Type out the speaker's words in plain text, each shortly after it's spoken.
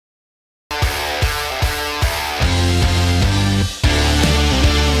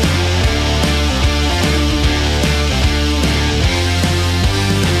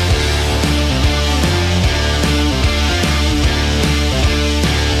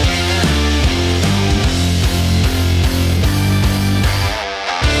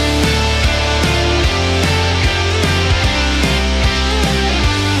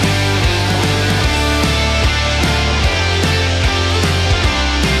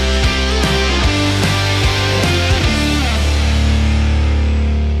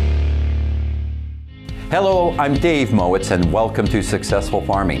Hello, I'm Dave Mowitz and welcome to Successful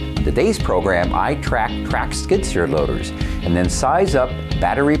Farming. In today's program, I track skid steer loaders and then size up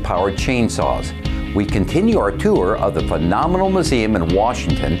battery-powered chainsaws. We continue our tour of the phenomenal museum in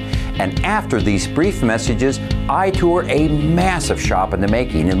Washington, and after these brief messages, I tour a massive shop in the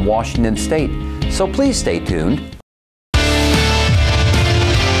making in Washington State. So please stay tuned.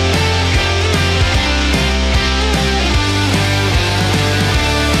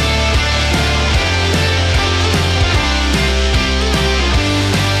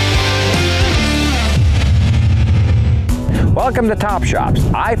 Welcome to Top Shops.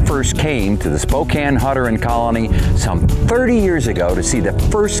 I first came to the Spokane Hutter and Colony some 30 years ago to see the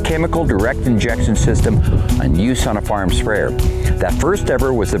first chemical direct injection system in use on a farm sprayer. That first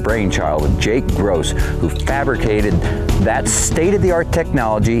ever was the brainchild of Jake Gross, who fabricated that state-of-the-art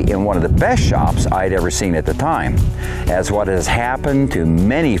technology in one of the best shops I'd ever seen at the time. As what has happened to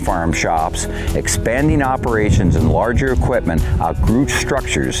many farm shops, expanding operations and larger equipment outgrew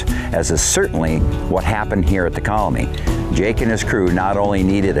structures, as is certainly what happened here at the Colony. Jake and his crew not only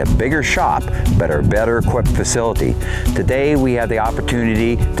needed a bigger shop, but a better equipped facility. Today we have the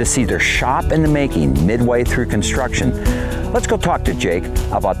opportunity to see their shop in the making midway through construction. Let's go talk to Jake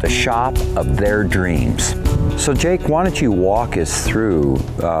about the shop of their dreams. So Jake, why don't you walk us through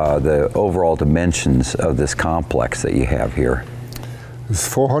the overall dimensions of this complex that you have here? It's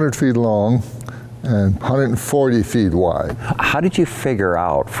 400 feet long and 140 feet wide. How did you figure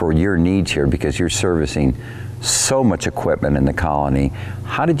out for your needs here, because you're servicing so much equipment in the Colony,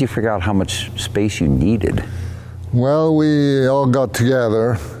 how did you figure out how much space you needed? Well, we all got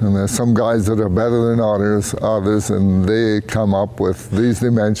together, and there's some guys that are better than others, and they come up with these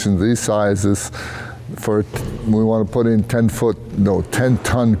dimensions, these sizes. We want to put in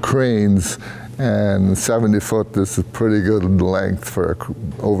 10-ton cranes, and 70 foot is a pretty good length for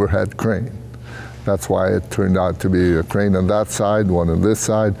an overhead crane. That's why it turned out to be a crane on that side, one on this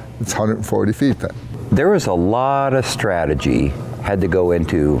side. It's 140 feet then. There was a lot of strategy had to go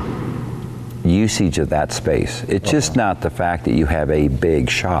into usage of that space. It's just not the fact that you have a big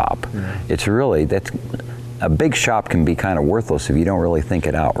shop. Yeah. It's really, a big shop can be kind of worthless if you don't really think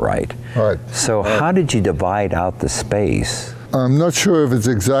it out right. Right. So how did you divide out the space? I'm not sure if it's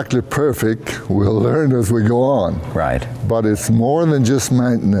exactly perfect. We'll learn as we go on. Right. But it's more than just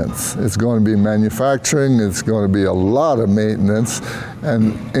maintenance. It's going to be manufacturing. It's going to be a lot of maintenance.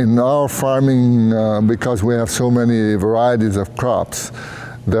 And in our farming, because we have so many varieties of crops,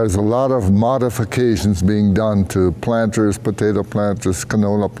 there's a lot of modifications being done to planters, potato planters,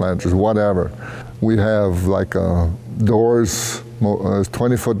 canola planters, whatever. We have like doors,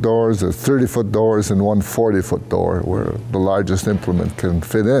 20-foot doors, 30-foot doors, and one 40-foot door where the largest implement can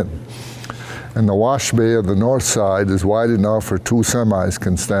fit in. And the wash bay of the north side is wide enough for two semis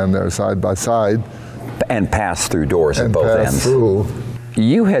can stand there side by side. And pass through doors at both ends. Through.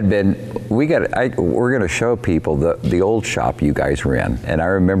 You had been, we're going to show people the old shop you guys were in, and I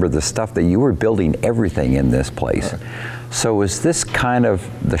remember the stuff that you were building everything in this place. Right. So is this kind of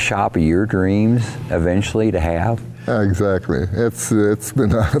the shop of your dreams eventually to have? Exactly. It's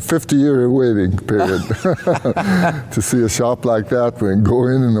been a 50-year waiting period to see a shop like that. We can go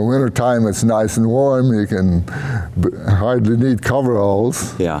in the wintertime, it's nice and warm. You can hardly need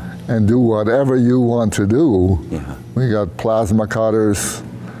coveralls. Yeah. And do whatever you want to do. Yeah. We got plasma cutters,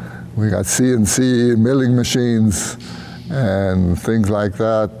 we got CNC milling machines, and things like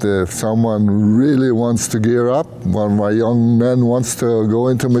that. If someone really wants to gear up, one of my young men wants to go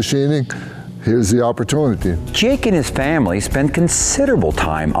into machining, here's the opportunity. Jake and his family spend considerable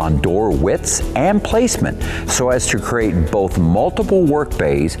time on door widths and placement so as to create both multiple work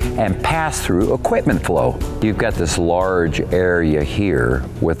bays and pass-through equipment flow. You've got this large area here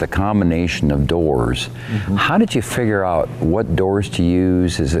with a combination of doors. Mm-hmm. How did you figure out what doors to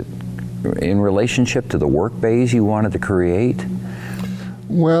use? Is it in relationship to the work bays you wanted to create?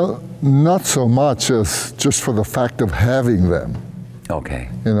 Well, not so much as just for the fact of having them. Okay.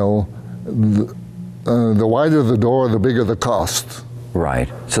 You know, the wider the door, the bigger the cost. Right.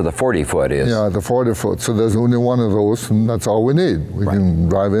 So the 40-foot is? Yeah, the 40-foot. So there's only one of those, and that's all we need. We can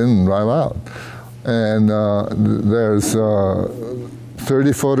drive in and drive out. And there's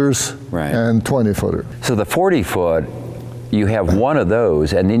 30-footers and 20-footer. So the 40-foot, you have one of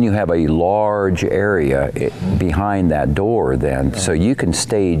those, and then you have a large area behind that door then, so you can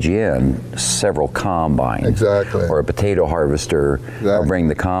stage in several combines. Exactly. Or a potato harvester, or bring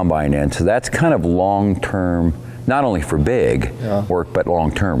the combine in. So that's kind of long-term, not only for big work, but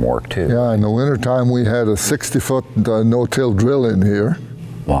long-term work too. Yeah, in the wintertime we had a 60-foot no-till drill in here.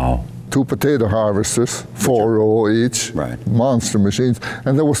 Wow. 2 potato harvesters, 4-row each, right. monster machines,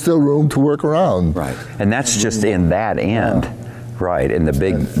 and there was still room to work around. Right, and that's just in that end. Yeah. Right, in the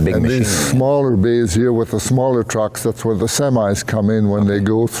big machine. These smaller bays here with the smaller trucks, that's where the semis come in when they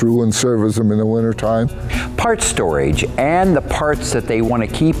go through and service them in the wintertime. Part storage and the parts that they want to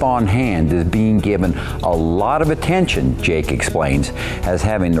keep on hand is being given a lot of attention, Jake explains, as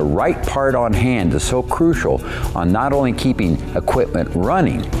having the right part on hand is so crucial on not only keeping equipment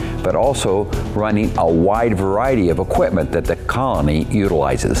running, but also running a wide variety of equipment that the colony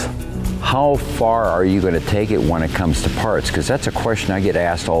utilizes. How far are you going to take it when it comes to parts? Because that's a question I get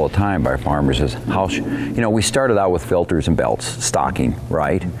asked all the time by farmers is, we started out with filters and belts, stocking,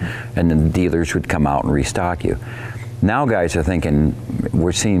 right? And then the dealers would come out and restock you. Now guys are thinking,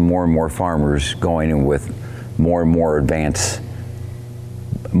 we're seeing more and more farmers going in with more and more advanced,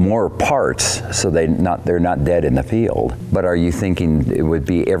 more parts, so they're not dead in the field. But are you thinking it would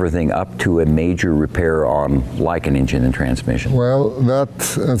be everything up to a major repair on like an engine and transmission? Well,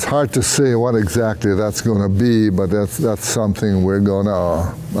 it's hard to say what exactly that's going to be, but that's something we're going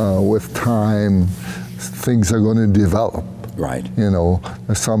to, with time, things are going to develop. Right.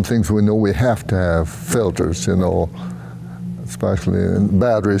 There's some things we know we have to have filters, especially in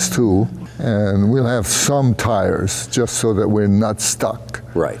batteries too. And we'll have some tires just so that we're not stuck.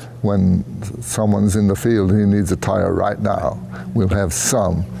 Right. When someone's in the field, he needs a tire right now. We'll have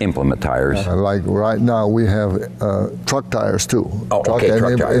some. Implement tires. Like right now, we have truck tires too. Oh, truck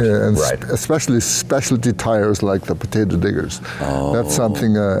tires. And right. Especially specialty tires like the potato diggers. Oh. That's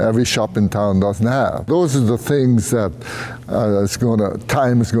something every shop in town doesn't have. Those are the things that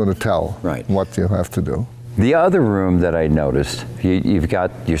time is going to tell what you have to do. The other room that I noticed, you've got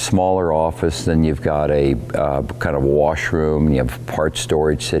your smaller office, then you've got a kind of washroom, and you have part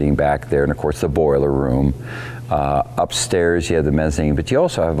storage sitting back there, and of course the boiler room. Upstairs you have the mezzanine, but you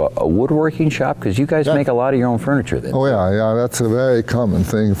also have a woodworking shop, because you guys make a lot of your own furniture then. Oh yeah, that's a very common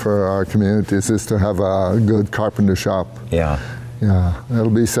thing for our communities, is to have a good carpenter shop. Yeah. Yeah, it'll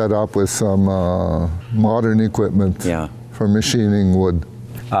be set up with some modern equipment for machining wood.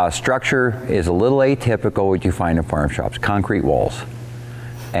 Structure is a little atypical what you find in farm shops, concrete walls.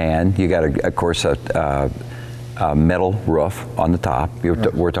 And you got, of course, a metal roof on the top.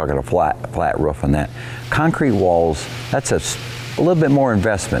 We're talking a flat roof on that. Concrete walls, that's a little bit more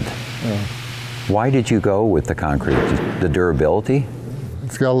investment. Yeah. Why did you go with the concrete? The durability?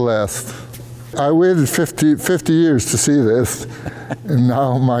 It's got to last. I waited 50 years to see this, and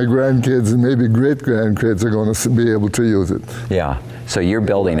now my grandkids and maybe great-grandkids are going to be able to use it. Yeah. So you're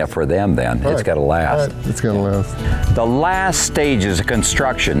building it for them then. Right. It's got to last. Right. It's going to last. The last stages of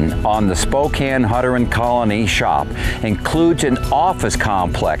construction on the Spokane Hutter and Colony shop includes an office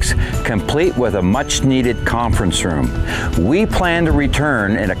complex complete with a much needed conference room. We plan to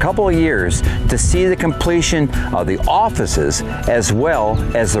return in a couple of years to see the completion of the offices as well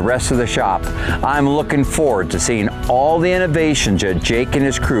as the rest of the shop. I'm looking forward to seeing all the innovations that Jake and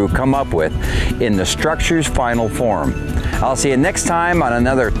his crew come up with in the structure's final form. I'll see you next time on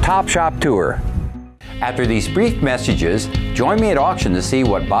another Top Shop Tour. After these brief messages, join me at auction to see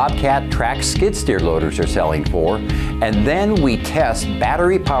what Bobcat track skid steer loaders are selling for, and then we test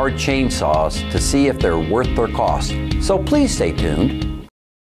battery-powered chainsaws to see if they're worth their cost. So please stay tuned.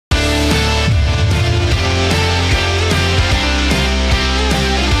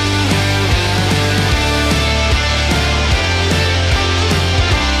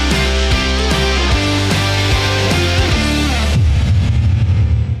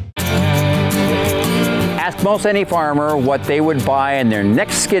 Most any farmer what they would buy in their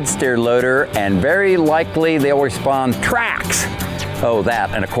next skid steer loader, and very likely they'll respond, tracks. Oh,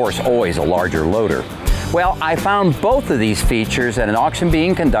 that, and of course always a larger loader. Well, I found both of these features at an auction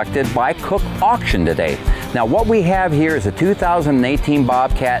being conducted by Cook Auction today. Now what we have here is a 2018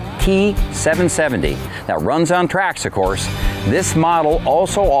 Bobcat T770 that runs on tracks, of course. This model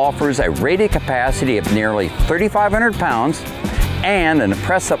also offers a rated capacity of nearly 3,500 pounds and an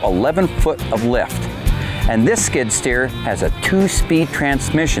impressive 11 foot of lift. And this skid steer has a 2-speed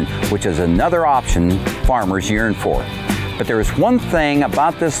transmission, which is another option farmers yearn for. But there is one thing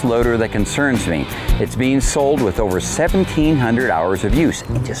about this loader that concerns me. It's being sold with over 1,700 hours of use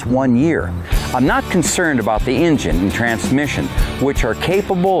in just 1 year. I'm not concerned about the engine and transmission, which are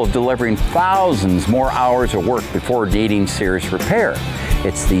capable of delivering thousands more hours of work before needing serious repair.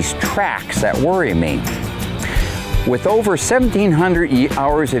 It's these tracks that worry me. With over 1,700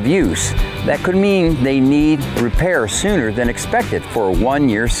 hours of use, that could mean they need repair sooner than expected for a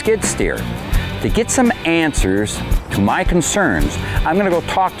 1-year skid steer. To get some answers to my concerns, I'm going to go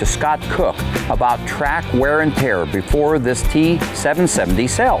talk to Scott Cook about track wear and tear before this T770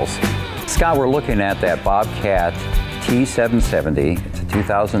 sells. Scott, we're looking at that Bobcat T770. It's a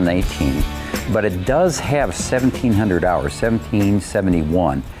 2018, but it does have 1,700 hours,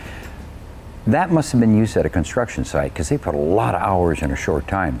 1,771. That must have been used at a construction site because they put a lot of hours in a short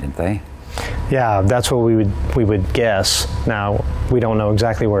time, didn't they? Yeah, that's what we would guess. Now, we don't know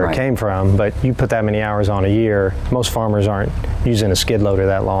exactly where it came from, but you put that many hours on a year, most farmers aren't using a skid loader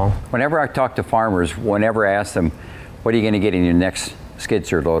that long. Whenever I talk to farmers, whenever I ask them, what are you going to get in your next skid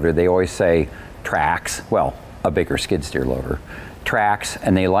steer loader, they always say tracks, well, a bigger skid steer loader, tracks,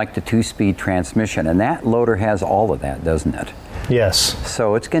 and they like the 2-speed transmission, and that loader has all of that, doesn't it? Yes.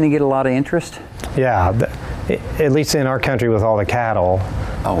 So it's going to get a lot of interest? Yeah, at least in our country with all the cattle,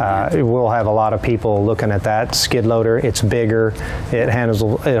 we'll have a lot of people looking at that skid loader. It's bigger.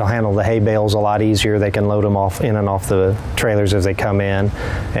 It'll handle the hay bales a lot easier. They can load them in and off the trailers as they come in.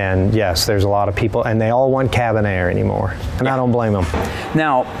 And yes, there's a lot of people, and they all want cabin air anymore. And I don't blame them.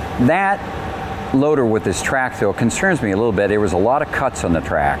 Now, that loader with this track, though, concerns me a little bit. There was a lot of cuts on the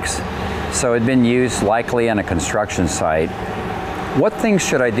tracks. So it'd been used likely on a construction site. What things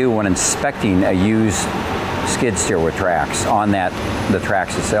should I do when inspecting a used skid steer with tracks on the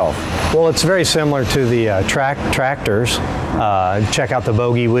tracks itself? Well, it's very similar to the tractors. Check out the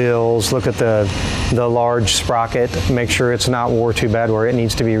bogie wheels, look at the large sprocket, make sure it's not wore too bad where it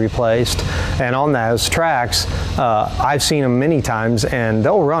needs to be replaced. And on those tracks, I've seen them many times, and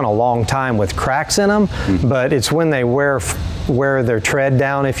they'll run a long time with cracks in them, but it's when they wear their tread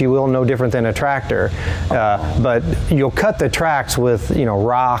down, if you will, no different than a tractor. But you'll cut the tracks with,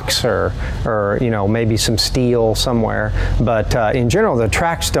 rocks or maybe some steel somewhere. But in general, the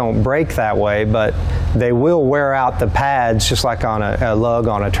tracks don't break that way, but they will wear out the pads just like on a lug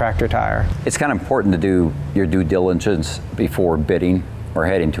on a tractor tire. It's kind of important to do your due diligence before bidding or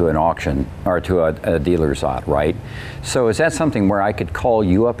heading to an auction or to a dealer's lot, right? So is that something where I could call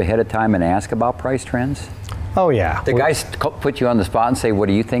you up ahead of time and ask about price trends? Oh yeah. The guys put you on the spot and say, what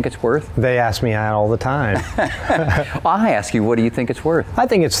do you think it's worth? They ask me that all the time. I ask you, what do you think it's worth? I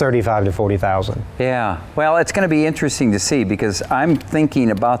think it's $35,000 to $40,000. Yeah, well, it's going to be interesting to see because I'm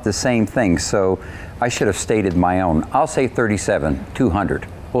thinking about the same thing, so I should have stated my own. I'll say $37,200.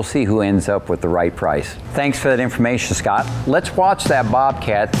 We'll see who ends up with the right price. Thanks for that information, Scott. Let's watch that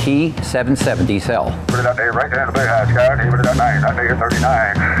Bobcat T770 sell. Right there, the big high, Scott. He would have done 9. I think it's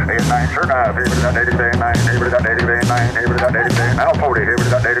 39. He is 9, sure enough. He would have done 80 9. He would have done 80 9. He would have done 80 now 40. He would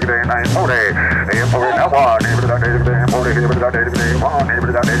have done 80 9, 40. He is 40 now 1. He would have done 80 40. He would have done 80 1. He would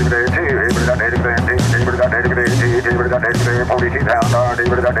have done 80 2. He would have done 80 2. He would have done 80 He would have done 80 42 down.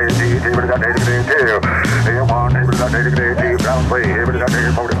 He would have done 80. He would have done 80 2. He would have done 80 2. Down 3. He would have done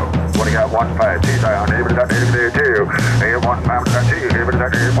 80 40. What do you got? 1 5 T down. He would have done 80 2. He would have done 2. He would have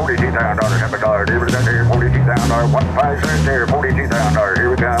done 40 down. $100. He would have done 40 down. 1 5 cents there. 40 down.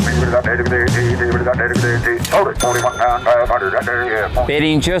 Here we come. He would have done 80 He would have done 80 total 41 pound 500. Right there. Yeah.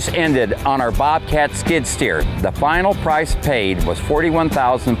 Bidding just ended on our Bobcat skid steer. The final price paid was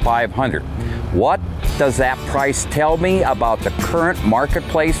 $41,500. What does that price tell me about the current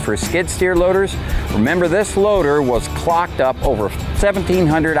marketplace for skid steer loaders? Remember, this loader was clocked up over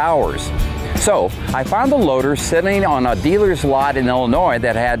 1,700 hours. So I found a loader sitting on a dealer's lot in Illinois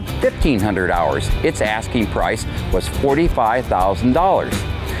that had 1,500 hours. Its asking price was $45,000.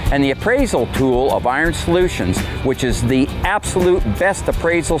 And the appraisal tool of Iron Solutions, which is the absolute best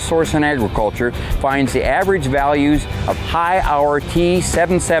appraisal source in agriculture, finds the average values of high-hour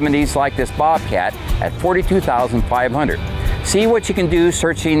T770s like this Bobcat at $42,500. See what you can do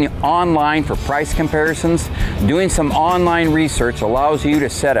searching online for price comparisons. Doing some online research allows you to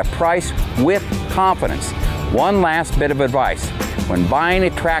set a price with confidence. One last bit of advice. When buying a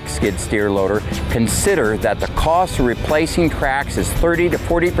track skid steer loader, consider that the cost of replacing tracks is 30 to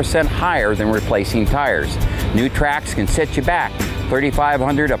 40% higher than replacing tires. New tracks can set you back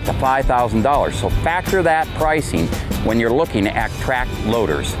 $3,500 up to $5,000, so factor that pricing when you're looking at track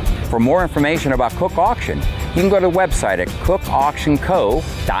loaders. For more information about Cook Auction, you can go to the website at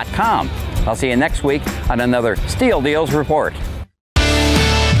cookauctionco.com. I'll see you next week on another Steel Deals Report.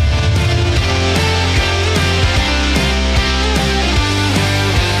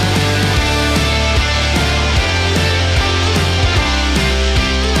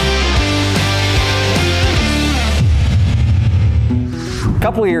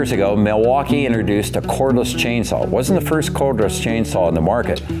 couple of years ago, Milwaukee introduced a cordless chainsaw. It wasn't the first cordless chainsaw in the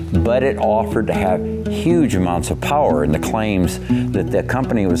market, but it offered to have huge amounts of power, and the claims that the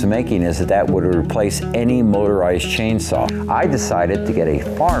company was making is that that would replace any motorized chainsaw. I decided to get a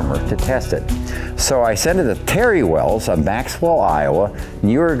farmer to test it. So I sent it to Terry Wells of Maxwell, Iowa,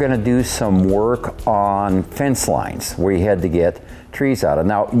 and you were going to do some work on fence lines where you had to get trees out of.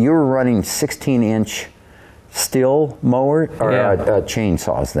 Now, you were running 16-inch steel mower or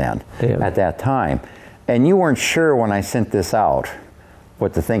chainsaws then at that time, and you weren't sure when I sent this out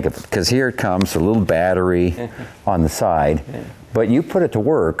what to think of it, because here it comes, a little battery on the side, but you put it to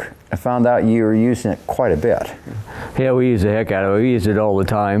work. I found out you were using it quite a bit. Yeah, we use the heck out of it. We use it all the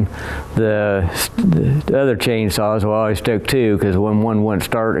time. The other chainsaws, well, I always took two, because when one wouldn't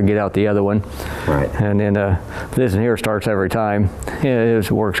start, I'd get out the other one. Right. And then this one here starts every time. Yeah,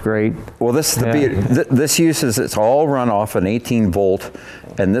 it works great. Well, this is the this uses, it's all run off an 18 volt,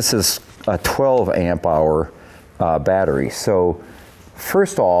 and this is a 12 amp hour battery. So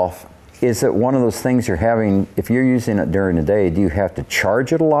first off, is it one of those things you're having, if you're using it during the day, do you have to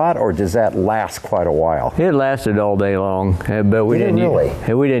charge it a lot, or does that last quite a while? It lasted all day long, but we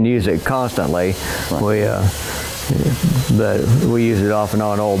didn't use it constantly. Right. But we used it off and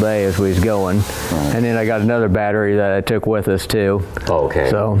on all day as we was going. Right. And then I got another battery that I took with us too. Okay.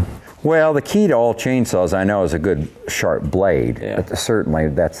 So. Well, the key to all chainsaws, I know, is a good sharp blade. Yeah. Certainly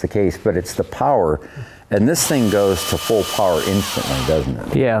that's the case, but it's the power. And this thing goes to full power instantly, doesn't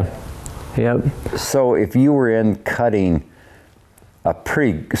it? Yeah. Yep. So if you were in cutting a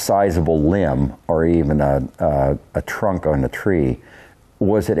pretty sizable limb or even a trunk on a tree,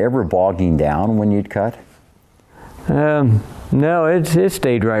 was it ever bogging down when you'd cut? No, it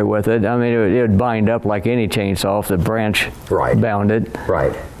stayed right with it. I mean, it would bind up like any chainsaw if the branch bound it.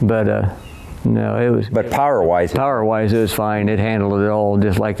 Right. But no, it was. But power-wise? Power-wise, it was fine. It handled it all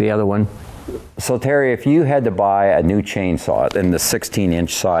just like the other one. So Terry, if you had to buy a new chainsaw in the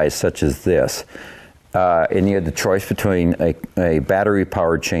 16-inch size such as this, and you had the choice between a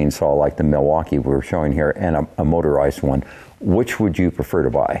battery-powered chainsaw like the Milwaukee we're showing here and a motorized one, which would you prefer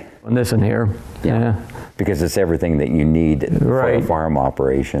to buy? This one here. Yeah. Because it's everything that you need for a farm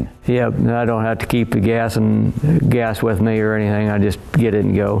operation. Yep. I don't have to keep the gas with me or anything. I just get it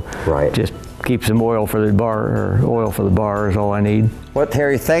and go. Right. Just keep some oil for the bar, or oil for the bar is all I need. Well,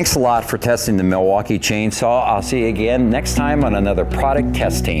 Terry, thanks a lot for testing the Milwaukee chainsaw. I'll see you again next time on another product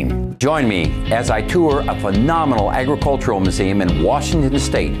test team. Join me as I tour a phenomenal agricultural museum in Washington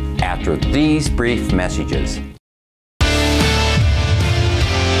State after these brief messages.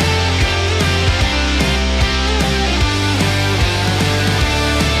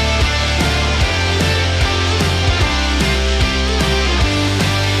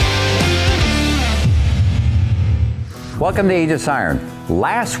 Welcome to Aegis Iron.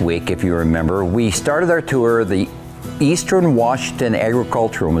 Last week, if you remember, we started our tour of the Eastern Washington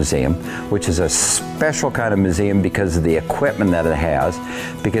Agricultural Museum, which is a special kind of museum because of the equipment that it has,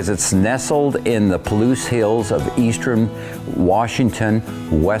 because it's nestled in the Palouse Hills of Eastern Washington,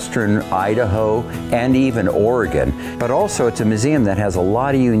 Western Idaho, and even Oregon. But also it's a museum that has a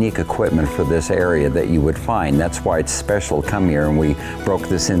lot of unique equipment for this area that you would find. That's why it's special to come here, and we broke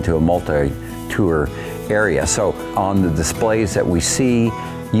this into a multi-tour area. So on the displays that we see,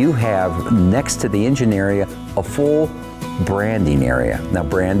 you have next to the engine area a full branding area. Now,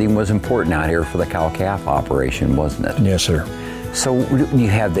 branding was important out here for the cow-calf operation, wasn't it? Yes, sir. So you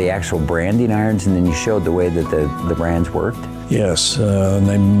have the actual branding irons, and then you showed the way that the brands worked? Yes,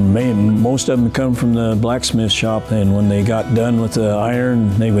 most of them come from the blacksmith shop, and when they got done with the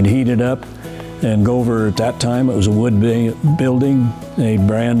iron, they would heat it up and go over. At that time, it was a wood building. They'd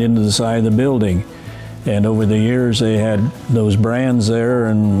brand into the side of the building. And over the years, they had those brands there,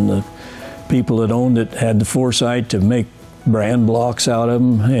 and the people that owned it had the foresight to make brand blocks out of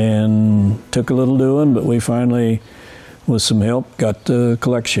them, and took a little doing, but we finally, with some help, got the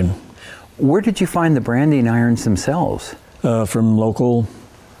collection. Where did you find the branding irons themselves? From local.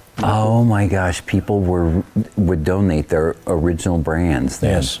 Oh my gosh, people would donate their original brands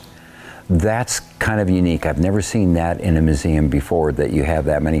then. Yes. That's kind of unique. I've never seen that in a museum before, that you have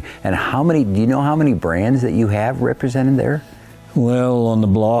that many. And how many, do you know how many brands that you have represented there? Well, on the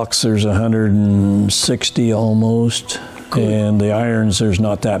blocks there's 160 almost. Cool. And the irons, there's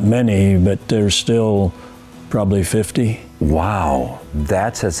not that many, but there's still probably 50. Wow,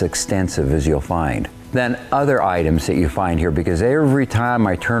 that's as extensive as you'll find. Then other items that you find here, because every time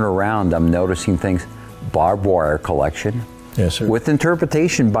I turn around I'm noticing things. Barbed wire collection. Yes, sir. With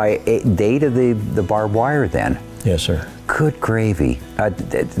interpretation by date of the barbed wire then. Yes, sir. Good gravy.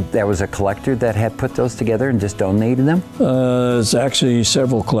 There was a collector that had put those together and just donated them? It's actually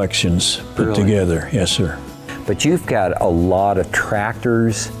several collections put together, yes sir. But you've got a lot of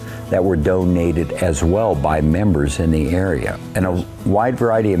tractors that were donated as well by members in the area, and a wide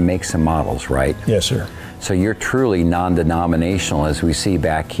variety of makes and models, right? Yes sir. So you're truly non-denominational, as we see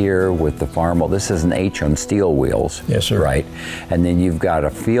back here with the Farmall. This is an H on steel wheels. Yes, sir. Right? And then you've got a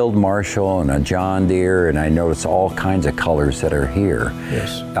Field Marshal and a John Deere, and I notice all kinds of colors that are here.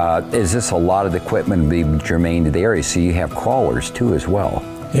 Yes. Is this a lot of the equipment to be germane to the area? So you have crawlers too as well.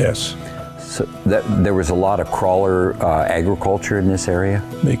 Yes. So there was a lot of crawler agriculture in this area?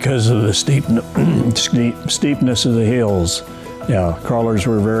 Because of the steepness of the hills. Yeah, crawlers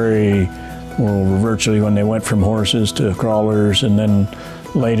were virtually when they went from horses to crawlers, and then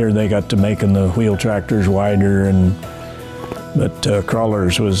later they got to making the wheel tractors wider, but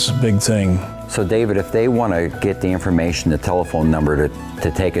crawlers was a big thing. So David, if they want to get the information, the telephone number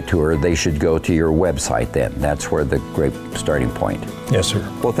to take a tour, they should go to your website then. That's where the great starting point. Yes, sir.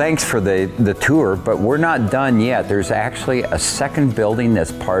 Well, thanks for the tour, but we're not done yet. There's actually a second building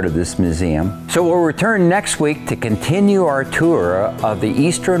that's part of this museum. So we'll return next week to continue our tour of the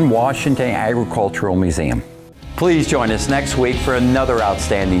Eastern Washington Agricultural Museum. Please join us next week for another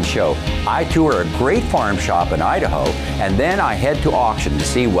outstanding show. I tour a great farm shop in Idaho, and then I head to auction to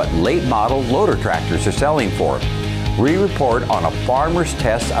see what late model loader tractors are selling for. We report on a farmer's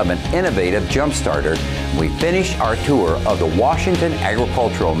test of an innovative jump starter. We finish our tour of the Washington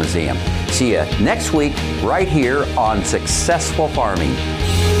Agricultural Museum. See you next week right here on Successful Farming.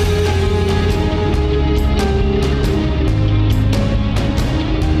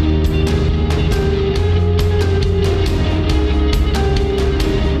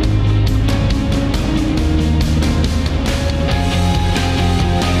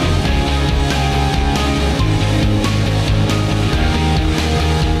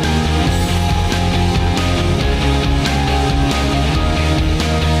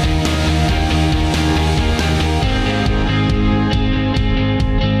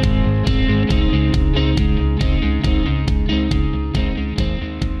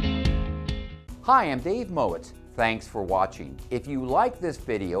 Hi, I'm Dave Mowitz. Thanks for watching. If you like this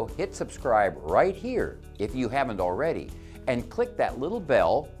video, hit subscribe right here if you haven't already, and click that little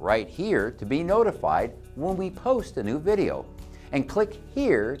bell right here to be notified when we post a new video. And click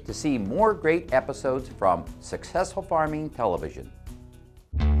here to see more great episodes from Successful Farming Television.